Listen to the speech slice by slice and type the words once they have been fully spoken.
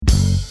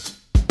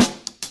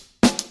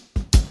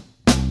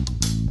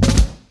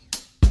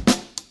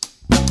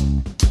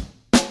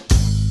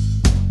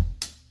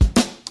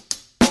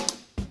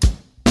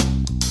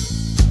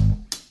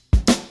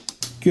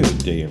Good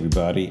day,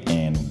 everybody,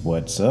 and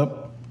what's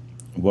up?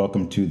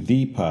 Welcome to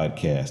the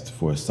podcast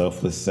for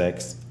Selfless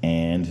Sex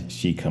and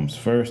She Comes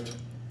First.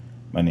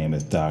 My name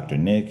is Dr.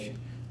 Nick.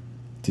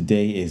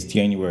 Today is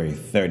January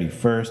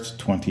 31st,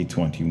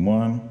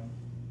 2021,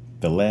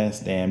 the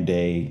last damn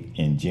day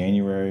in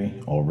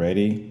January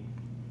already.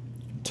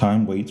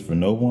 Time waits for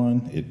no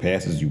one. It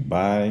passes you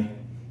by,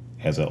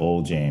 as an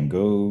old jam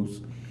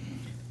goes.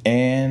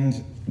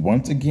 And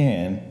once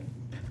again,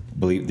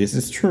 believe this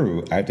is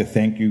true, I have to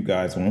thank you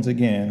guys once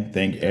again.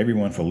 Thank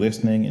everyone for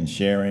listening and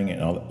sharing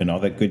and all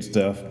that good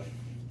stuff.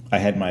 I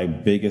had my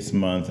biggest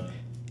month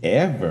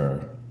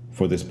ever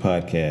for this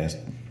podcast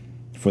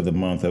for the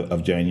month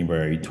of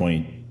January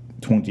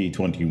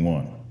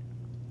 2021.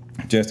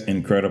 Just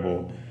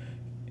incredible.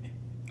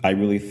 I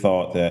really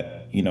thought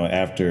that,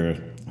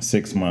 after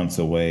 6 months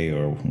away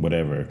or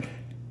whatever,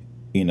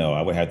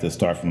 I would have to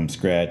start from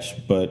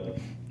scratch, but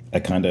I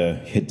kind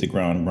of hit the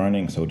ground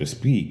running, so to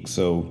speak.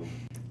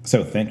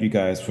 So thank you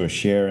guys for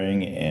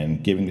sharing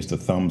and giving us the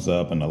thumbs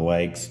up and the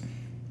likes,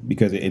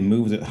 because it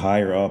moves it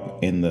higher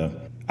up in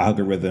the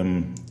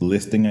algorithm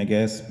listing, I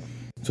guess.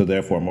 So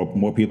therefore,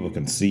 more people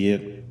can see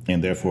it,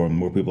 and therefore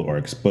more people are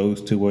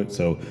exposed to it.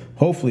 So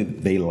hopefully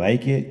they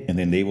like it, and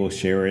then they will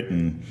share it,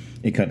 and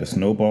it kind of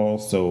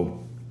snowballs.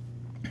 So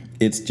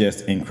it's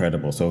just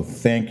incredible. So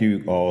thank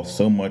you all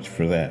so much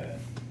for that.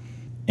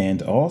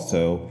 And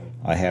also,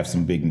 I have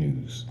some big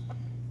news.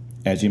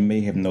 As you may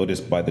have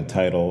noticed by the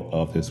title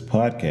of this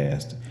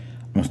podcast,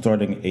 I'm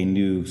starting a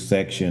new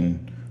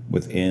section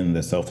within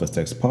the Selfless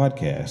Sex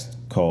podcast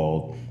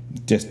called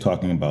Just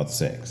Talking About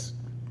Sex.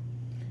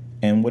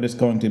 And what it's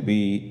going to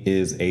be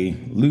is a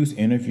loose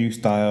interview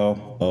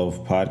style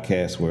of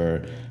podcast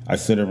where I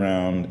sit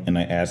around and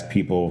I ask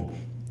people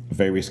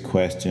various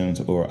questions,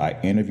 or I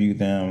interview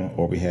them,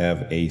 or we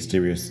have a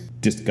serious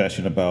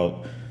discussion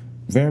about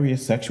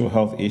various sexual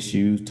health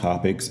issues,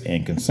 topics,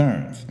 and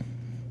concerns.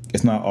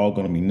 It's not all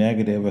going to be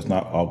negative. It's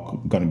not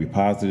all going to be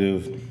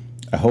positive.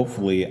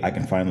 Hopefully, I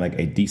can find like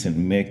a decent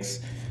mix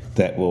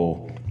that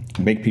will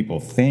make people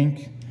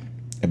think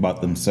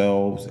about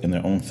themselves and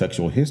their own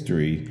sexual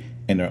history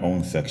and their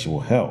own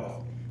sexual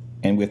health.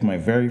 And with my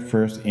very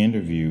first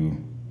interview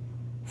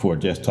for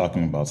Just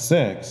Talking About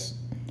Sex,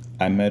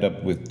 I met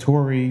up with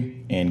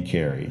Tori and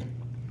Carrie.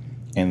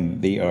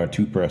 And they are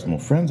two personal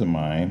friends of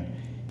mine.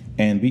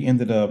 And we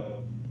ended up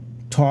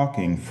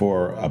talking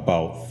for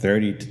about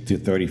 30 to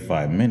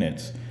 35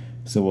 minutes.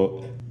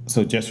 So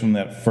just from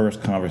that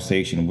first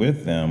conversation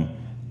with them,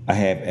 I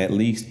have at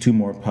least 2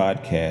 more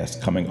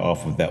podcasts coming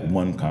off of that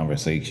one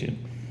conversation.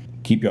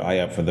 Keep your eye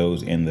out for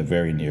those in the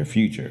very near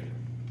future.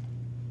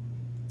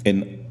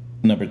 And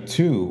number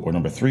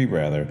 3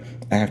 rather,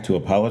 I have to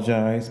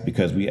apologize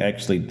because we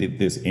actually did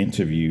this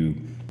interview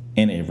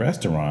in a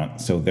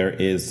restaurant, so there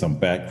is some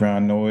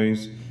background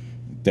noise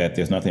that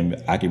there's nothing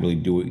I can really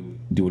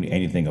do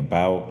anything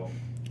about.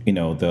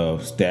 The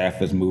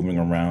staff is moving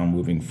around,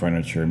 moving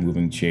furniture,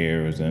 moving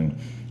chairs, and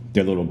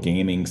their little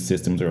gaming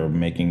systems are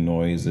making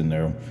noise, and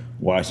they're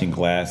washing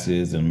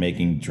glasses and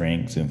making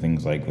drinks and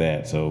things like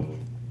that. So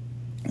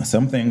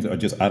some things are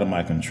just out of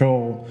my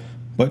control,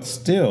 but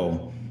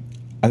still,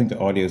 I think the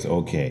audio is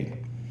okay.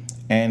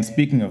 And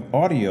speaking of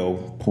audio,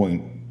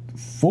 point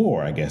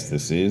 4, I guess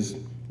this is,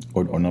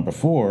 or number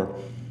 4,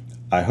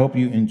 I hope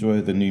you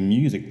enjoy the new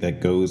music that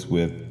goes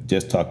with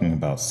Just Talking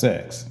About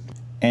Sex.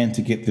 And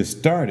to get this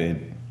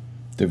started,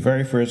 the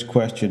very first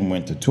question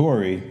went to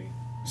Tori,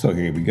 so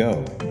here we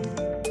go.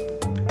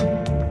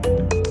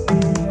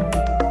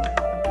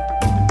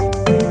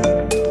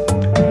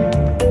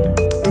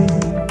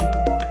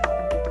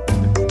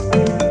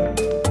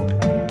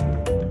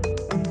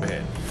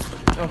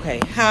 Okay,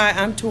 hi,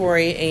 I'm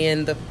Tori,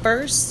 and the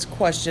first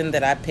question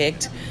that I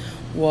picked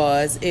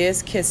was,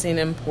 is kissing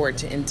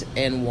important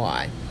and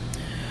why?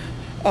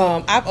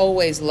 I've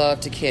always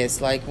loved to kiss.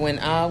 Like when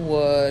I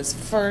was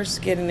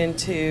first getting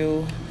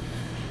into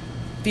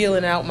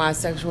feeling out my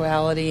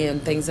sexuality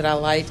and things that I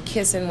liked,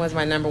 kissing was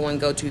my number one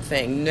go-to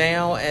thing.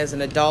 Now, as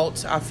an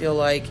adult, I feel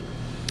like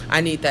I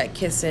need that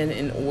kissing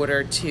in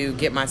order to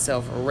get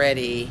myself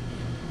ready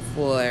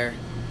for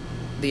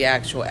the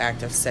actual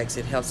act of sex.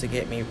 It helps to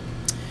get me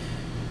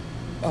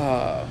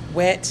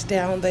wet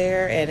down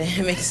there, and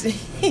it makes me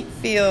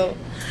feel,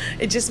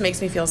 it just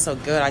makes me feel so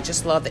good. I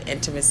just love the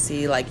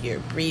intimacy, like you're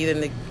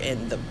breathing,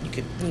 and you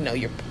could,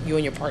 you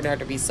and your partner have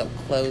to be so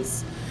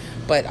close.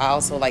 But I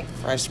also like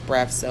fresh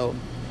breath, so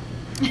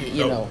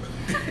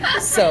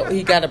so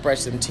you got to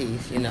brush them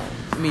teeth,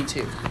 me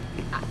too.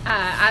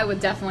 I would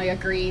definitely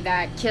agree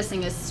that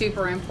kissing is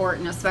super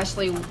important,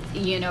 especially,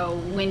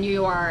 when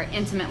you are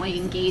intimately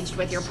engaged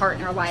with your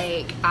partner.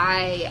 Like,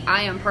 I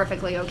am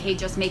perfectly okay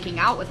just making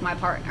out with my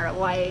partner.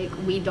 Like,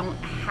 we don't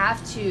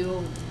have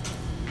to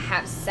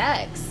have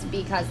sex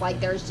because,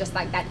 like, there's just,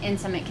 like, that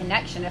intimate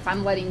connection. If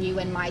I'm letting you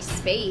in my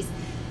space,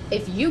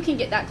 if you can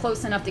get that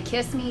close enough to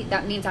kiss me,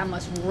 that means I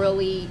must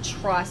really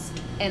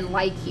trust and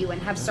like you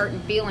and have certain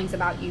feelings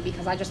about you,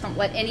 because I just don't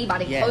let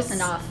anybody close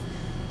enough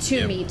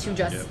to me to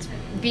just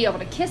be able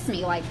to kiss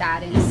me like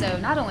that. And so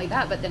not only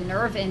that, but the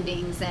nerve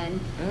endings, and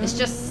it's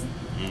just,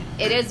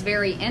 it is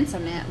very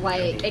intimate.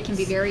 Like, it can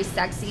be very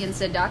sexy and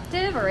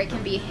seductive, or it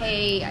can be,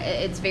 hey,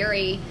 it's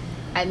very,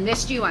 I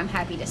missed you, I'm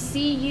happy to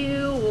see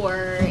you,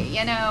 or,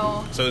 you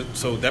know. So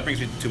that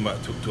brings me to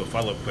a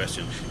follow-up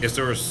question. Is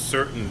there a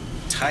certain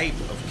type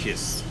of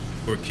kiss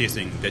or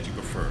kissing that you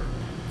prefer?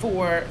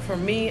 For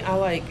me, I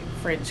like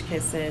French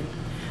kissing,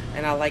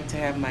 and I like to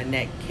have my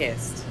neck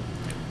kissed.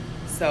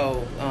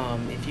 So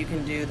if you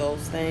can do those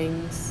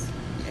things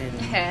and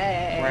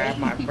grab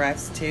my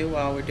breast too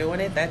while we're doing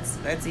it,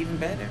 that's even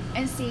better.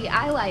 And see,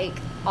 I like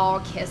all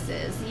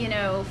kisses. You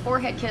know,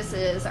 forehead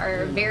kisses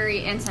are very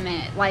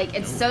intimate. Like,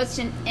 it's such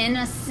an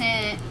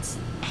innocent,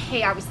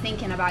 hey, I was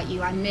thinking about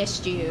you, I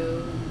missed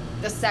you,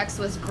 the sex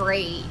was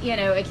great. You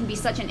know, it can be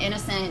such an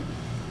innocent,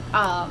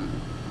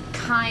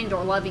 kind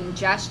or loving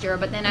gesture,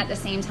 but then at the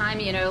same time,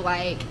 you know,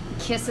 like,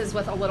 kisses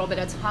with a little bit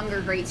of tongue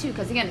are great too,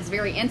 because again, it's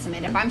very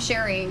intimate. If I'm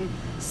sharing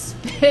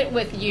spit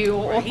with you,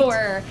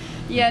 or,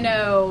 you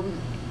know,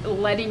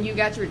 letting you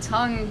get your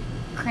tongue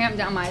crammed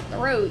down my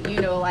throat, you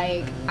know,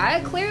 like,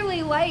 I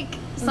clearly like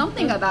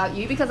something about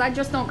you, because I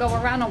just don't go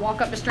around and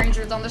walk up to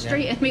strangers on the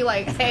street and be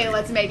like, hey,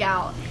 let's make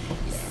out.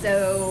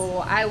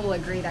 So I will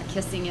agree that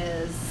kissing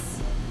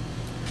is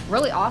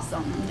really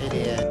awesome. It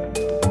is.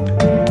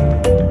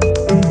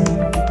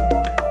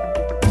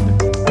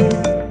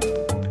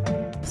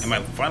 And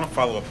my final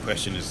follow-up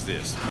question is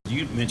this.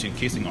 You mentioned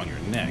kissing on your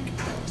neck.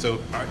 So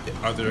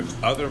are there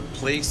other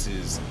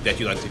places that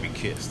you like to be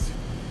kissed?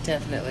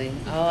 Definitely.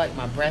 I like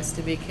my breast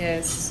to be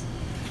kissed.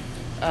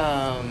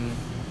 I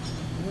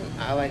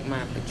like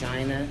my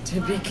vagina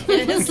to be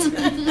kissed.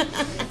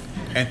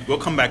 And we'll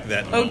come back to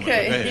that in a moment.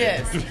 Okay,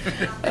 yes.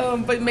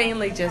 But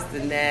mainly just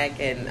the neck,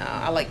 and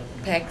I like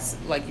pecks,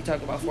 like you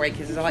talk about forehead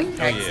kisses. I like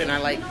pecks, and I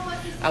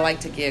like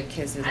to give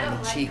kisses on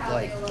the cheek,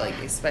 like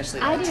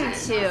especially. I do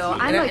too.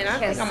 I'm a kisser. I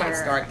think I might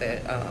start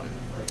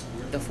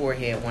the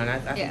forehead one. I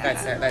think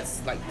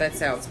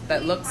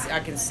that looks. I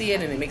can see it,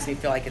 and it makes me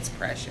feel like it's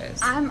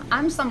precious.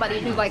 I'm somebody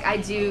who, like, I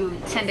do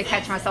tend to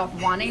catch myself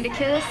wanting to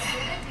kiss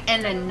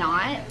and then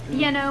not,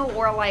 you know,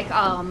 or like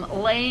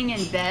laying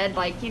in bed,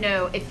 like, you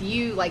know, if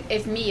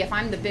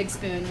I'm the big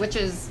spoon, which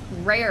is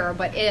rare,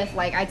 but if,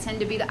 like, I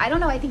tend to be I don't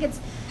know, I think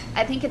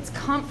it's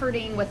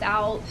comforting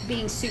without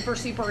being super,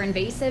 super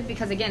invasive,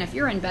 because again, if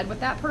you're in bed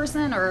with that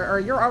person, or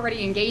you're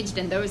already engaged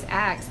in those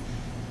acts,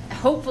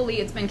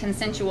 hopefully it's been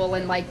consensual,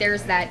 and like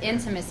there's that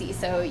intimacy.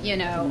 So, you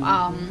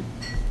know,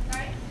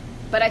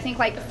 but I think,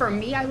 like, for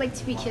me, I like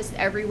to be kissed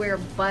everywhere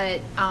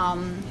but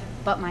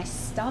my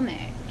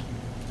stomach.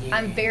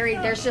 Yeah.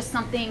 There's just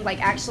something,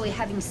 like, actually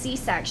having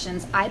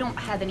C-sections, I don't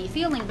have any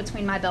feeling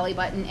between my belly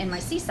button and my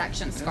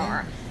C-section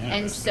scar.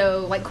 And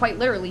so, like, quite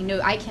literally,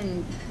 no, I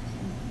can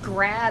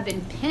grab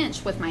and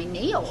pinch with my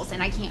nails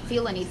and I can't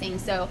feel anything.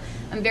 So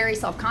I'm very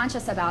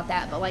self-conscious about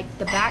that. But, like,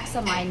 the backs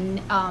of my,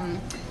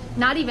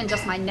 not even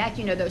just my neck,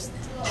 you know, those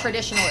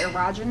traditional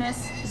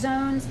erogenous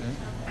zones,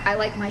 I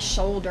like my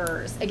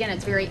shoulders. Again,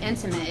 it's very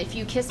intimate. If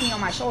you kiss me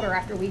on my shoulder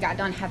after we got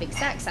done having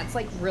sex, that's,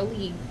 like,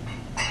 really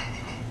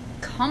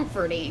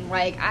comforting.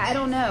 Like, I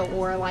don't know.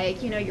 Or,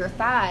 like, you know, your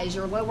thighs,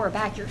 your lower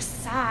back, your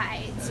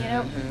sides, you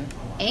know,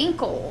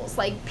 ankles.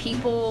 Like,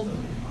 people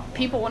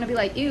want to be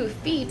like, ew,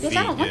 feet. Bitch,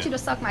 I don't want you to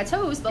suck my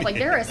toes, but, like,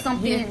 there is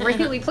something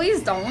really,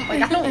 please don't.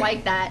 Like, I don't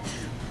like that.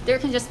 There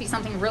can just be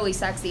something really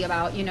sexy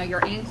about, you know,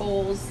 your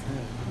ankles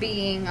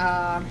being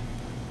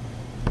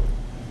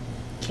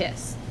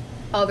kissed.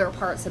 Other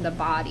parts of the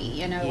body,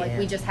 you know, like,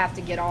 we just have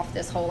to get off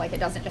this whole, like, it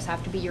doesn't just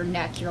have to be your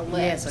neck, your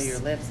lips. Yeah, so your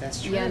lips,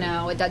 that's true. You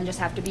know, it doesn't just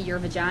have to be your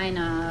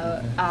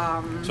vagina.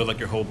 So, like,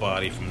 your whole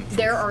body from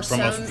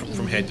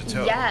head to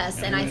toe.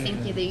 Yes, and I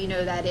think that, you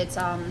know, that it's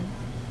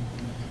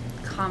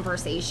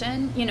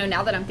conversation. You know,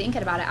 now that I'm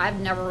thinking about it,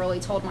 I've never really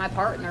told my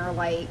partner,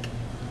 like,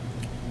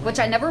 which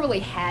I never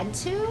really had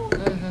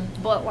to,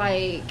 but,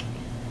 like,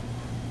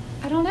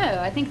 I don't know.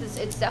 I think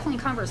it's definitely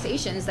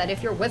conversations that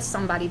if you're with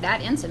somebody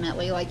that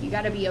intimately, like, you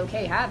got to be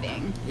okay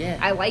having. Yeah.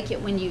 I like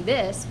it when you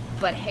this,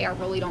 but hey, I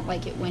really don't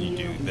like it when you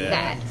do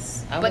that.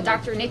 But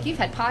Dr. Nick, you've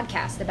had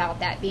podcasts about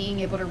that, being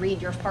able to read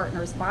your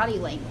partner's body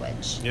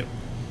language. Yep.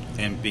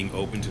 And being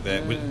open to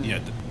that. You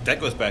know,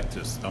 that goes back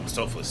to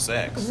Selfless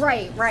Sex.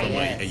 Right. From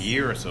like a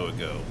year or so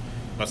ago.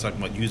 I was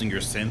talking about using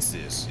your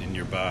senses in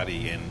your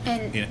body,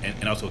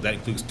 and also that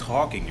includes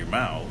talking, your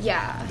mouth,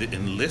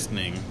 and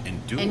listening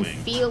and doing and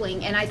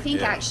feeling. And I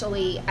think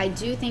actually, I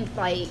do think,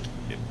 like,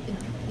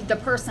 the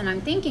person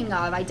I'm thinking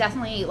of, I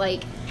definitely,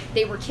 like,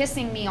 they were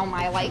kissing me on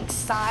my, like,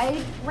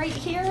 side right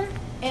here,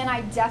 and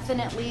I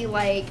definitely,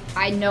 like,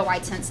 I know I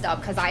tensed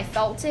up because I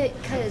felt it,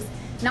 because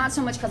not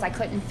so much because I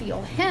couldn't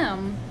feel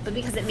him, but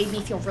because it made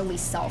me feel really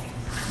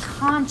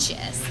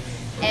self-conscious.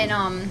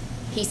 And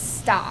he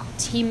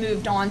stopped. He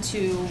moved on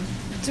to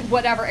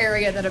whatever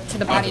area to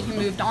the body he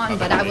moved on.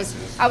 But I was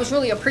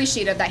really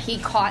appreciative that he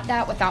caught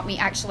that without me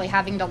actually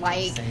having to,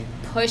 like,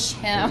 push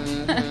him.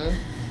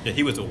 Yeah,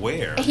 he was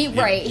aware.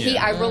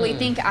 I really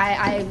think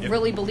I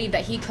really believe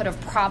that he could have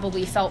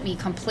probably felt me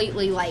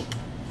completely, like,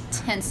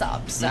 tense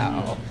up.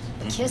 So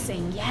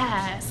kissing,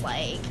 yes,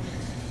 like,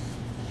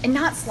 and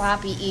not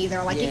sloppy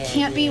either. Like it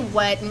can't be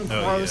wet and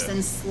gross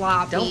and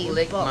sloppy. Don't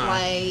lick but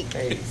my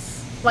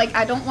face. Like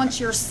I don't want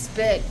your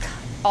spit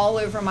all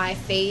over my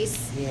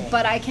face,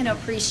 but I can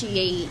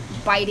appreciate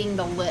biting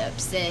the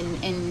lips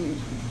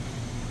and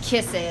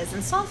kisses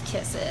and soft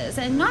kisses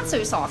and not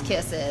so soft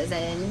kisses,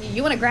 and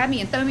you want to grab me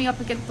and throw me up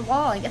against the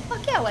wall and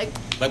fuck yeah, like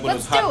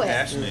let's do it.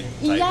 Passionate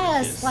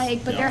yes,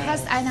 like, but there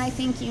has, and I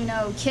think, you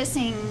know,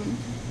 kissing,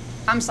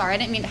 I'm sorry, I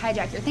didn't mean to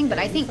hijack your thing, but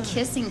I think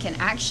kissing can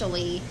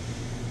actually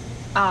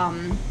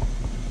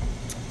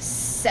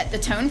set the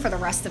tone for the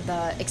rest of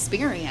the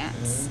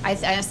experience. I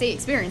say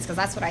experience because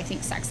that's what I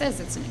think sex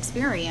is. It's an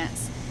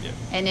experience.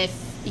 And I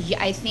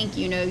think,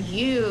 you know,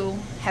 you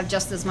have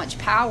just as much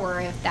power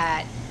if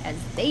that as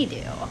they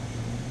do.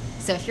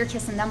 So if you're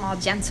kissing them all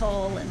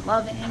gentle and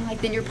loving, like,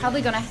 then you're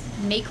probably going to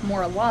make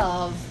more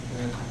love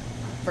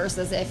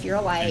versus if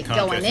you're like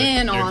going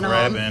in on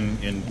them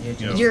and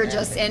you're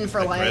just in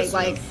for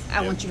like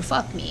I want you to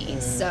fuck me.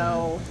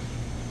 So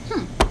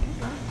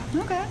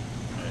okay,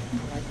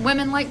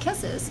 women like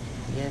kisses.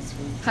 Yes,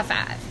 high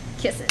five.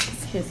 Kisses.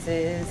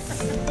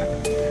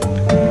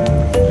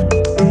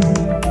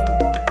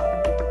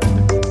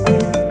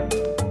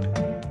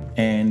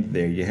 And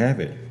there you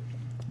have it.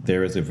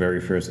 There is a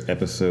very first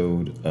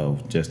episode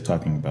of Just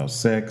Talking About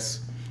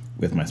Sex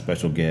with my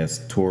special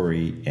guests,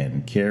 Tori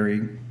and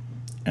Carrie.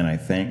 And I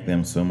thank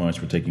them so much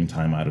for taking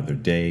time out of their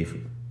day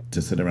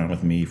to sit around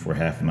with me for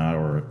half an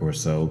hour or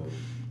so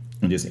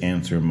and just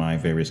answer my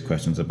various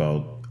questions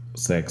about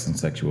sex and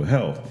sexual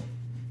health.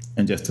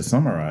 And just to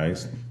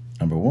summarize,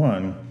 number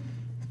one,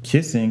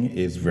 kissing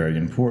is very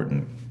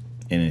important.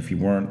 And if you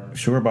weren't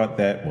sure about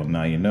that, well,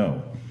 now you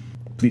know.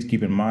 Please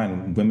keep in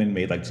mind, women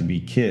may like to be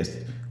kissed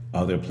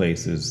other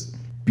places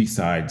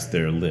besides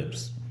their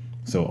lips.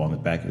 So on the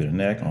back of their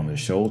neck, on their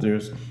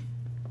shoulders.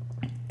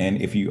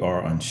 And if you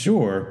are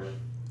unsure,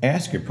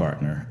 ask your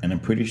partner, and I'm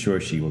pretty sure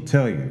she will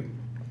tell you.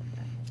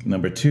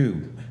 Number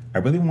two, I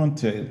really want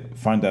to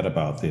find out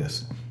about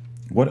this.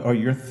 What are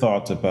your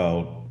thoughts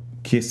about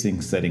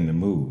kissing setting the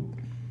mood?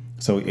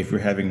 So if you're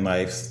having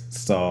nice,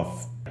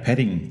 soft,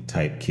 petting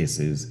type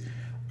kisses,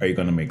 are you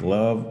going to make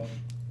love?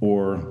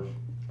 Or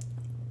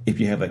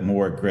if you have like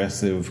more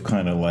aggressive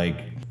kind of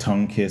like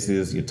tongue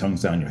kisses, your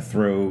tongue's down your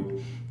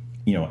throat,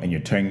 you know, and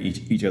you're tearing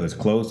each other's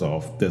clothes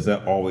off, does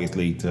that always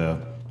lead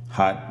to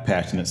hot,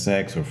 passionate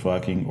sex or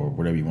fucking or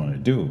whatever you want to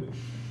do?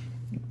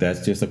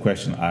 That's just a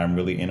question I'm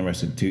really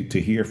interested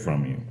to hear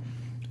from you.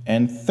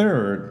 And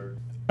third,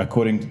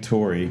 according to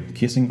Tori,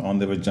 kissing on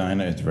the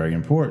vagina is very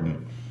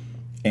important.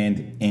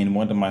 And in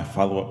one of my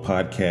follow-up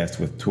podcasts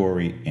with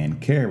Tori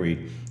and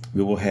Carrie,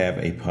 we will have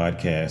a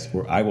podcast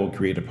where I will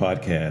create a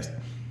podcast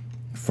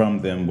from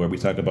them where we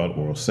talk about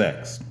oral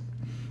sex.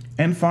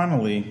 And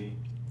finally,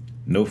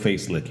 no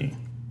face licking.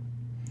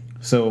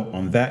 So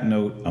on that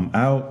note, I'm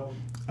out.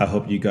 I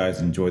hope you guys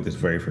enjoyed this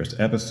very first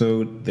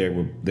episode.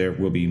 There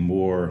will be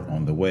more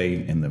on the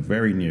way in the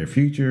very near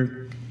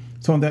future.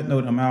 So on that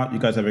note, I'm out. You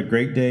guys have a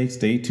great day.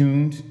 Stay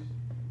tuned.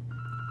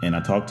 And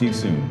I'll talk to you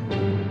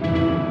soon.